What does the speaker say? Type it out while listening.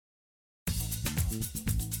Hello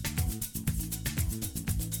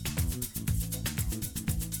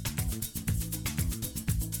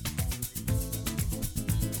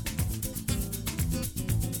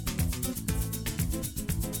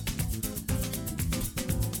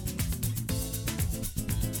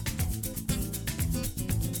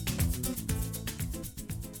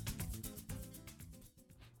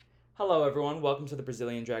everyone, welcome to the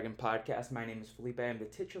Brazilian Dragon Podcast. My name is Felipe, I'm the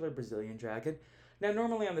titular Brazilian Dragon. Now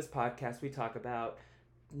normally on this podcast we talk about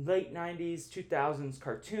late 90s, 2000s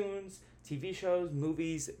cartoons, TV shows,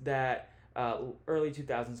 movies that early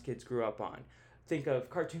 2000s kids grew up on. Think of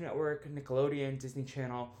Cartoon Network, Nickelodeon, Disney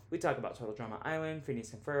Channel. We talk about Total Drama Island,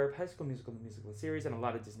 Phineas and Ferb, High School Musical, the musical series, and a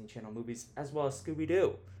lot of Disney Channel movies, as well as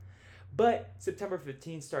Scooby-Doo. But September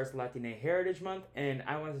 15th starts Latine Heritage Month, and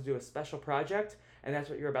I wanted to do a special project, and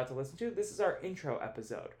that's what you're about to listen to. This is our intro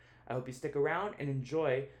episode. I hope you stick around and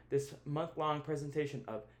enjoy this month-long presentation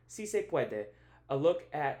of Si Se Puede, a look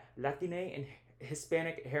at Latine and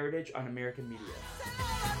Hispanic heritage on American media.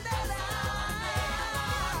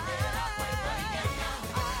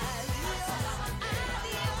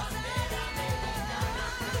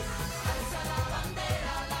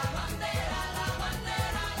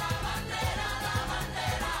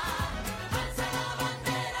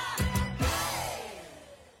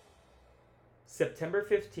 September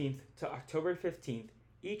 15th to October 15th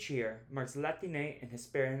each year marks Latine and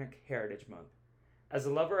Hispanic Heritage Month. As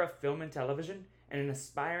a lover of film and television and an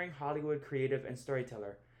aspiring Hollywood creative and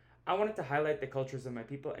storyteller, I wanted to highlight the cultures of my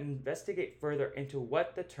people and investigate further into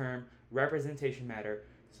what the term representation matter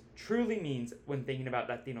truly means when thinking about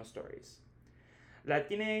Latino stories.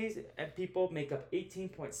 Latinos and people make up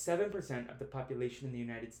 18.7% of the population in the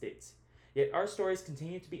United States, yet our stories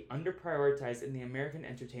continue to be underprioritized in the American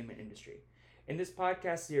entertainment industry. In this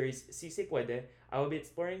podcast series, Si Se Puede, I will be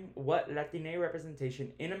exploring what Latine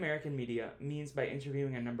representation in American media means by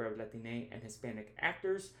interviewing a number of Latine and Hispanic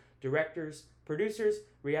actors, directors, producers,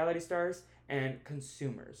 reality stars, and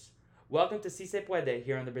consumers. Welcome to Si Se Puede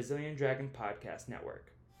here on the Brazilian Dragon Podcast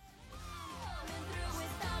Network.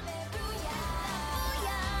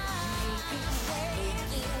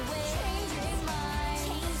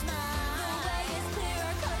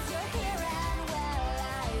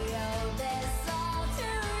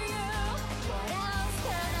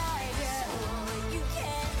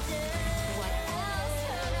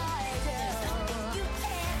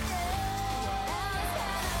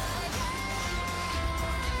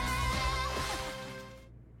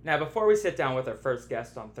 Now, before we sit down with our first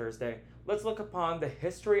guest on Thursday, let's look upon the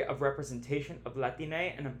history of representation of Latine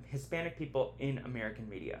and Hispanic people in American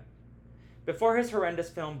media. Before his horrendous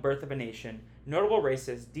film Birth of a Nation, notable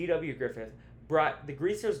racist D.W. Griffith brought The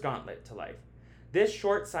Greaser's Gauntlet to life. This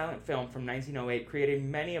short, silent film from 1908 created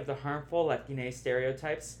many of the harmful Latine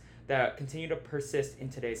stereotypes that continue to persist in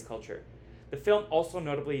today's culture. The film also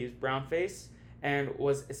notably used brownface and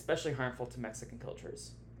was especially harmful to Mexican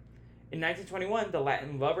cultures. In 1921, the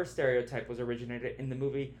Latin lover stereotype was originated in the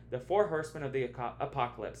movie The Four Horsemen of the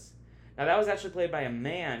Apocalypse. Now, that was actually played by a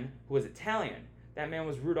man who was Italian. That man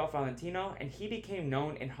was Rudolph Valentino, and he became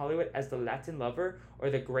known in Hollywood as the Latin lover or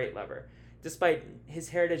the Great Lover, despite his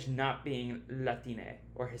heritage not being Latine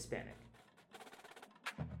or Hispanic.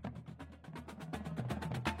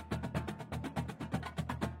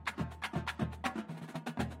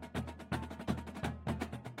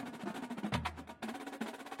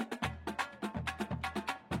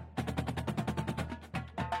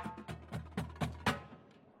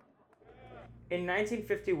 In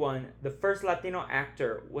 1951, the first Latino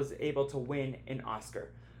actor was able to win an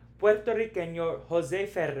Oscar. Puerto Riqueño José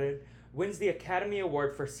Ferrer wins the Academy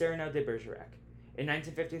Award for Cyrano de Bergerac. In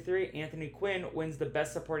 1953, Anthony Quinn wins the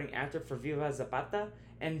Best Supporting Actor for Viva Zapata,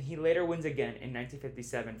 and he later wins again in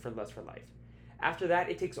 1957 for Lust for Life. After that,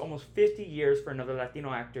 it takes almost 50 years for another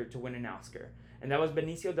Latino actor to win an Oscar, and that was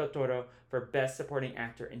Benicio del Toro for Best Supporting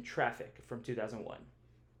Actor in Traffic from 2001.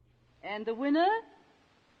 And the winner?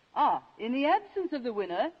 In the absence of the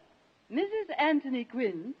winner, Mrs. Anthony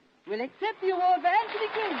Quinn will accept the award for Anthony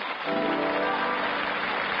Quinn.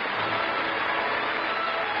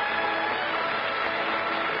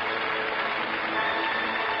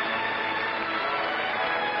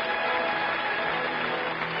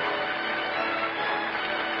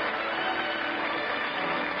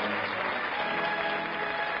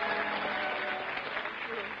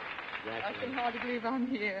 I can hardly believe I'm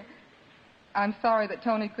here. I'm sorry that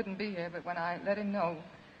Tony couldn't be here, but when I let him know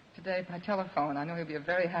today by telephone, I know he'll be a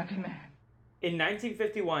very happy man. In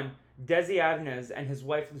 1951, Desi Arnaz and his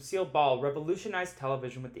wife Lucille Ball revolutionized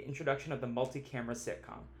television with the introduction of the multi-camera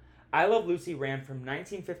sitcom. I Love Lucy ran from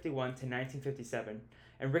 1951 to 1957,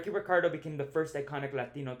 and Ricky Ricardo became the first iconic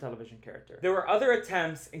Latino television character. There were other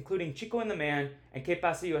attempts, including Chico and the Man and Que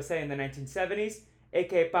Pasa USA in the 1970s,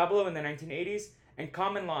 aka Pablo in the 1980s, and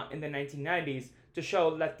Common Law in the 1990s, to show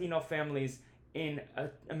Latino families in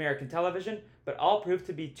American television, but all proved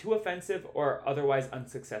to be too offensive or otherwise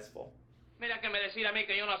unsuccessful. Mira que me decir a mí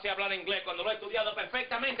que yo no sé hablar inglés cuando lo he estudiado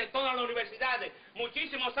perfectamente en todas las universidades,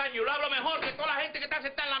 muchísimos años, lo hablo mejor que toda la gente que está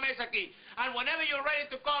sentada en la mesa aquí. And whenever you're ready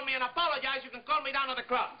to call me and apologize, you can call me down to the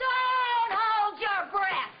club. Don't hold your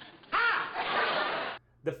breath! Ha!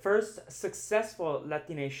 The first successful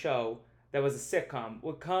Latine show that was a sitcom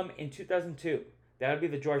would come in 2002. That would be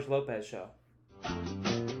the George Lopez Show.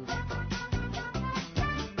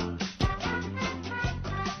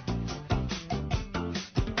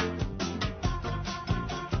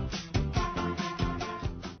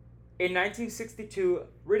 In 1962,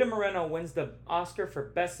 Rita Moreno wins the Oscar for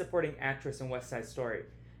Best Supporting Actress in West Side Story.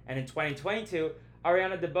 And in 2022,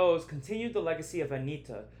 Ariana DeBose continued the legacy of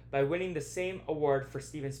Anita by winning the same award for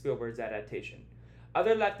Steven Spielberg's adaptation.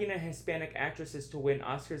 Other Latina and Hispanic actresses to win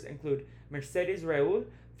Oscars include Mercedes Raúl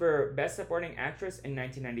for Best Supporting Actress in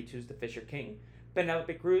 1992's The Fisher King,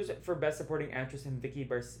 Penelope Cruz for Best Supporting Actress in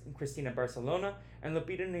Cristina Barcelona, and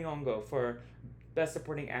Lupita Nyong'o for Best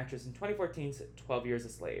Supporting Actress in 2014's 12 Years a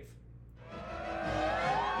Slave.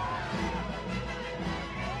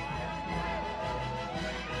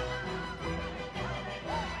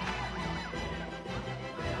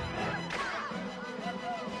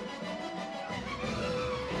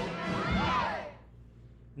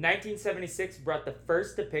 "1976 brought the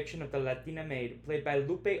first depiction of the Latina maid, played by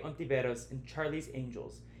Lupe Ontiveros in Charlie's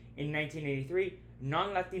Angels. In 1983,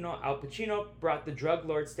 non-Latino Al Pacino brought the drug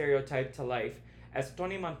lord stereotype to life as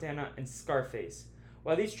Tony Montana in Scarface.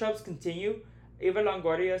 While these tropes continue, Eva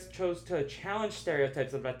Longoria chose to challenge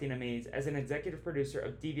stereotypes of Latina maids as an executive producer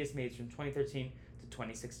of Devious Maids from 2013 to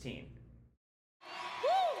 2016.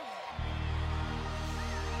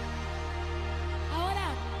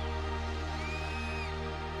 Ahora,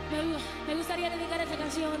 me gustaría dedicar esta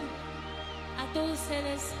canción a todos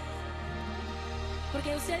ustedes,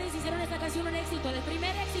 porque ustedes hicieron esta canción un éxito, el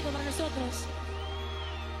primer éxito para nosotros.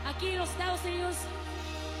 Aquí en los Estados Unidos,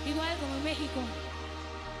 igual como en México.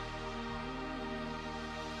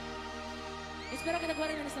 Espero que te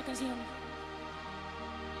acuerden de esta canción.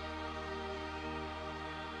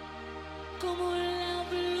 Como la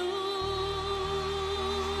blue,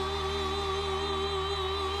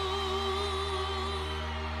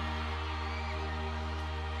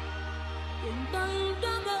 y en tanto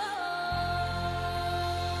amor.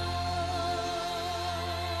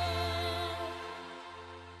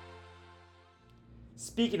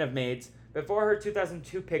 Speaking of maids, before her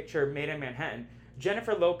 2002 picture Maid in Manhattan,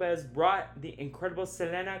 Jennifer Lopez brought the incredible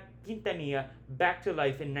Selena Quintanilla back to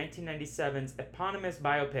life in 1997's eponymous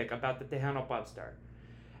biopic about the Tejano pop star.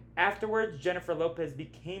 Afterwards, Jennifer Lopez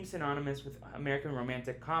became synonymous with American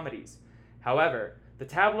romantic comedies. However, the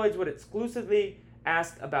tabloids would exclusively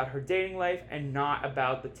ask about her dating life and not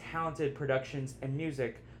about the talented productions and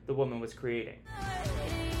music the woman was creating.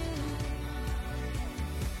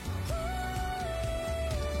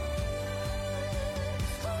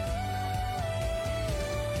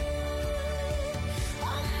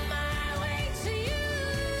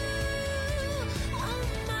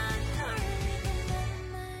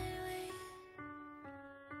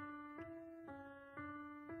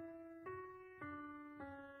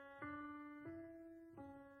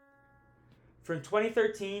 From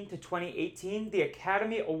 2013 to 2018, the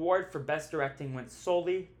Academy Award for Best Directing went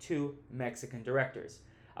solely to Mexican directors.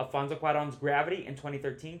 Alfonso Cuarón's Gravity in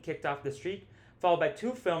 2013 kicked off the streak, followed by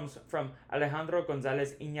two films from Alejandro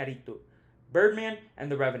González Iñárritu, Birdman and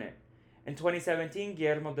The Revenant. In 2017,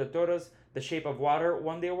 Guillermo del Toro's The Shape of Water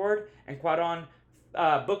won the award, and Cuarón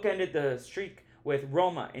bookended the streak with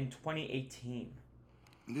Roma in 2018.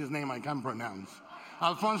 This name I can't pronounce.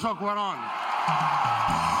 Alfonso Cuarón.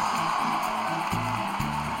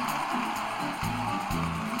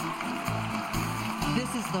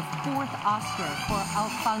 This is the fourth Oscar for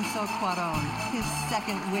Alfonso Cuarón, his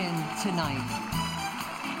second win tonight.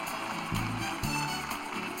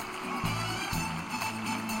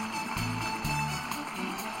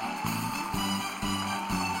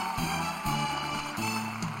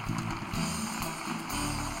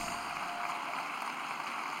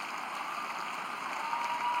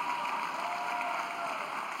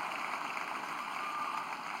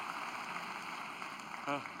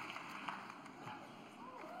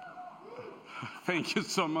 Thank you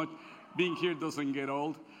so much. Being here doesn't get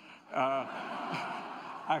old.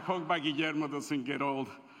 I hope my Guillermo doesn't get old.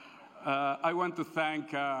 I want to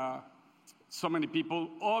thank so many people.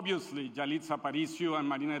 Obviously, Yalitza Aparicio and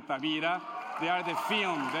Marina de Tavira, they are the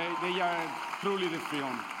film. They are truly the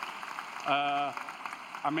film.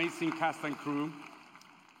 Amazing cast and crew.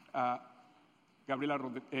 Gabriela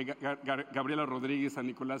Rodriguez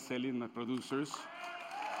and Nicolás Celis, my producers.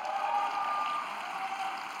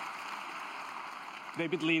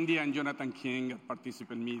 David Lindy and Jonathan King at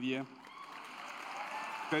Participant Media.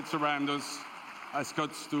 Ted Sarandos,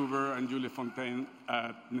 Scott Stuber and Julie Fontaine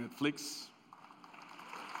at Netflix.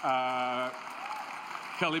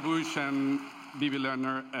 Kelly Bush and Vivi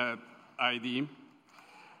Lerner at ID.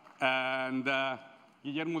 And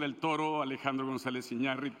Guillermo del Toro, Alejandro González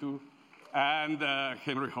Iñárritu, and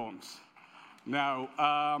Henry Holmes. Now,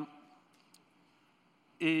 I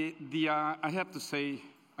have to say,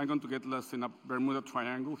 I'm going to get lost in a Bermuda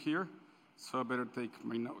Triangle here, so I better take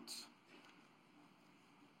my notes.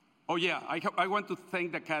 Oh yeah, I want to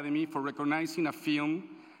thank the Academy for recognizing a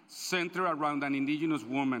film centered around an indigenous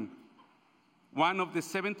woman, one of the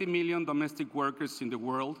 70 million domestic workers in the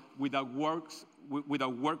world without work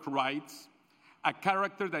rights, a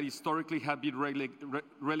character that historically had been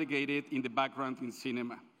relegated in the background in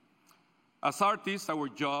cinema. As artists, our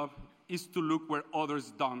job is to look where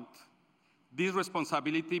others don't. This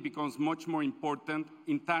responsibility becomes much more important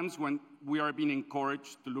in times when we are being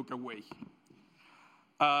encouraged to look away.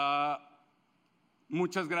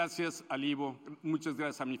 Muchas gracias al Ivo, muchas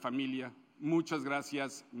gracias a mi familia, muchas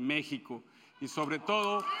gracias México y sobre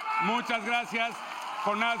todo, muchas gracias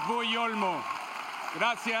Jonás Bu y Olmo.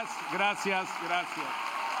 Gracias, gracias, gracias.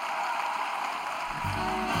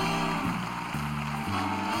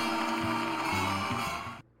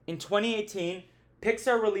 In 2018,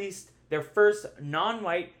 Pixar released their first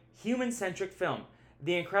non-white, human-centric film,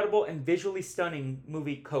 the incredible and visually stunning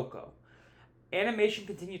movie Coco. Animation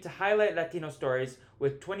continued to highlight Latino stories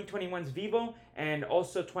with 2021's Vivo and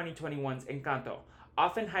also 2021's Encanto,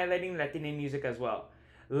 often highlighting Latine music as well.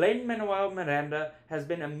 Lin-Manuel Miranda has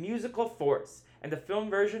been a musical force, and the film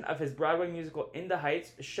version of his Broadway musical In the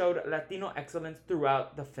Heights showed Latino excellence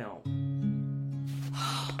throughout the film.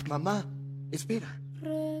 Mamá, espera.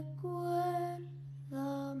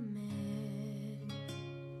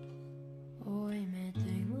 Hoy me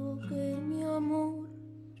tengo que ir, mi amor,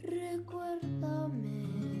 recuérdame.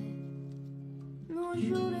 No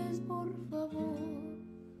llores, por favor.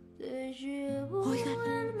 Te llevo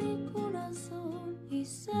en mi corazón y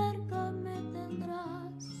cerca me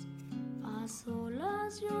tendrás. A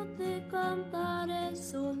solas yo te cantaré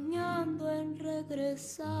soñando en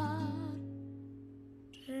regresar.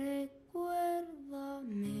 Recuérdame,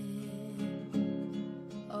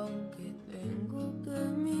 aunque tengo que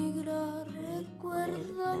emigrar,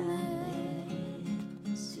 recuérdame.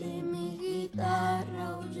 Si mi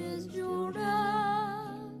guitarra oyes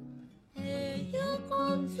llorar, ella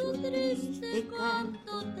con su triste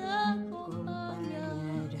canto te acompañará.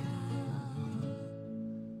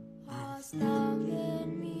 Hasta que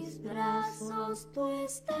en mis brazos tú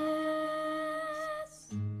estés.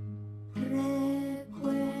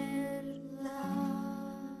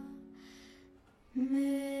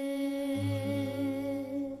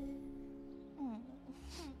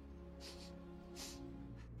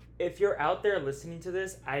 If you're out there listening to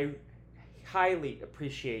this, I highly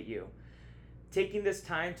appreciate you. Taking this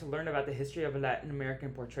time to learn about the history of Latin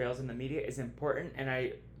American portrayals in the media is important, and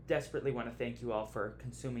I desperately want to thank you all for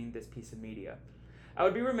consuming this piece of media. I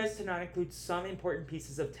would be remiss to not include some important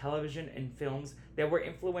pieces of television and films that were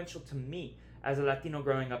influential to me as a Latino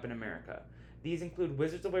growing up in America. These include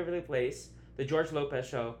Wizards of Waverly Place, The George Lopez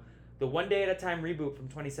Show, the One Day at a Time reboot from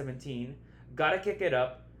 2017, Gotta Kick It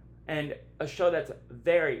Up, and a show that's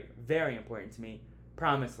very, very important to me,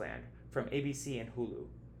 Promised Land, from ABC and Hulu.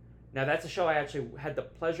 Now that's a show I actually had the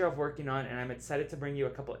pleasure of working on, and I'm excited to bring you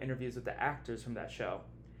a couple interviews with the actors from that show.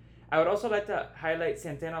 I would also like to highlight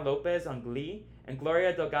Santana Lopez on Glee and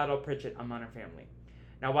Gloria Delgado Pritchett on Modern Family.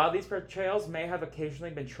 Now while these portrayals may have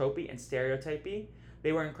occasionally been tropey and stereotypy,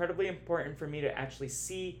 they were incredibly important for me to actually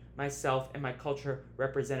see myself and my culture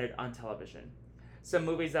represented on television. Some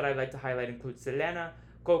movies that I'd like to highlight include Selena,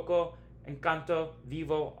 Coco, Encanto,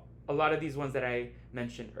 Vivo, a lot of these ones that I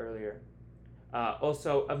mentioned earlier.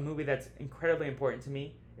 Also, a movie that's incredibly important to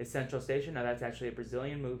me is Central Station. Now that's actually a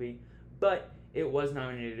Brazilian movie, but it was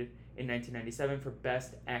nominated in 1997 for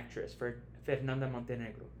Best Actress for Fernanda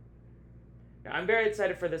Montenegro. Now, I'm very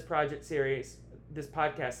excited for this podcast series,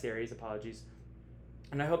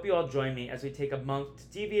 and I hope you all join me as we take a month to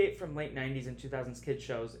deviate from late 90s and 2000s kids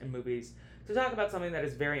shows and movies to talk about something that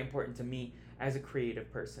is very important to me as a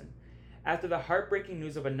creative person. After the heartbreaking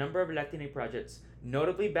news of a number of Latine projects,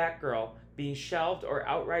 notably Batgirl, being shelved or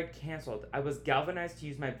outright canceled, I was galvanized to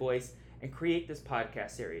use my voice and create this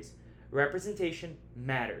podcast series. Representation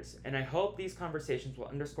matters, and I hope these conversations will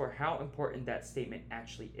underscore how important that statement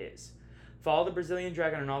actually is. Follow the Brazilian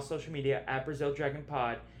Dragon on all social media at Brazil Dragon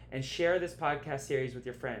Pod and share this podcast series with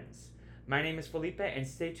your friends. My name is Felipe, and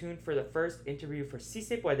stay tuned for the first interview for Si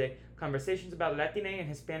Se Puede, conversations about Latine and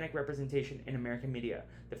Hispanic representation in American media.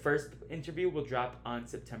 The first interview will drop on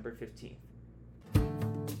September 15th.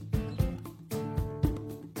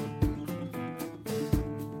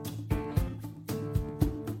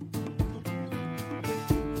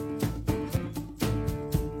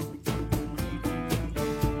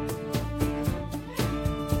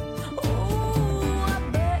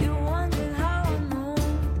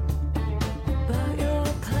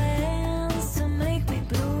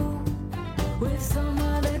 With so much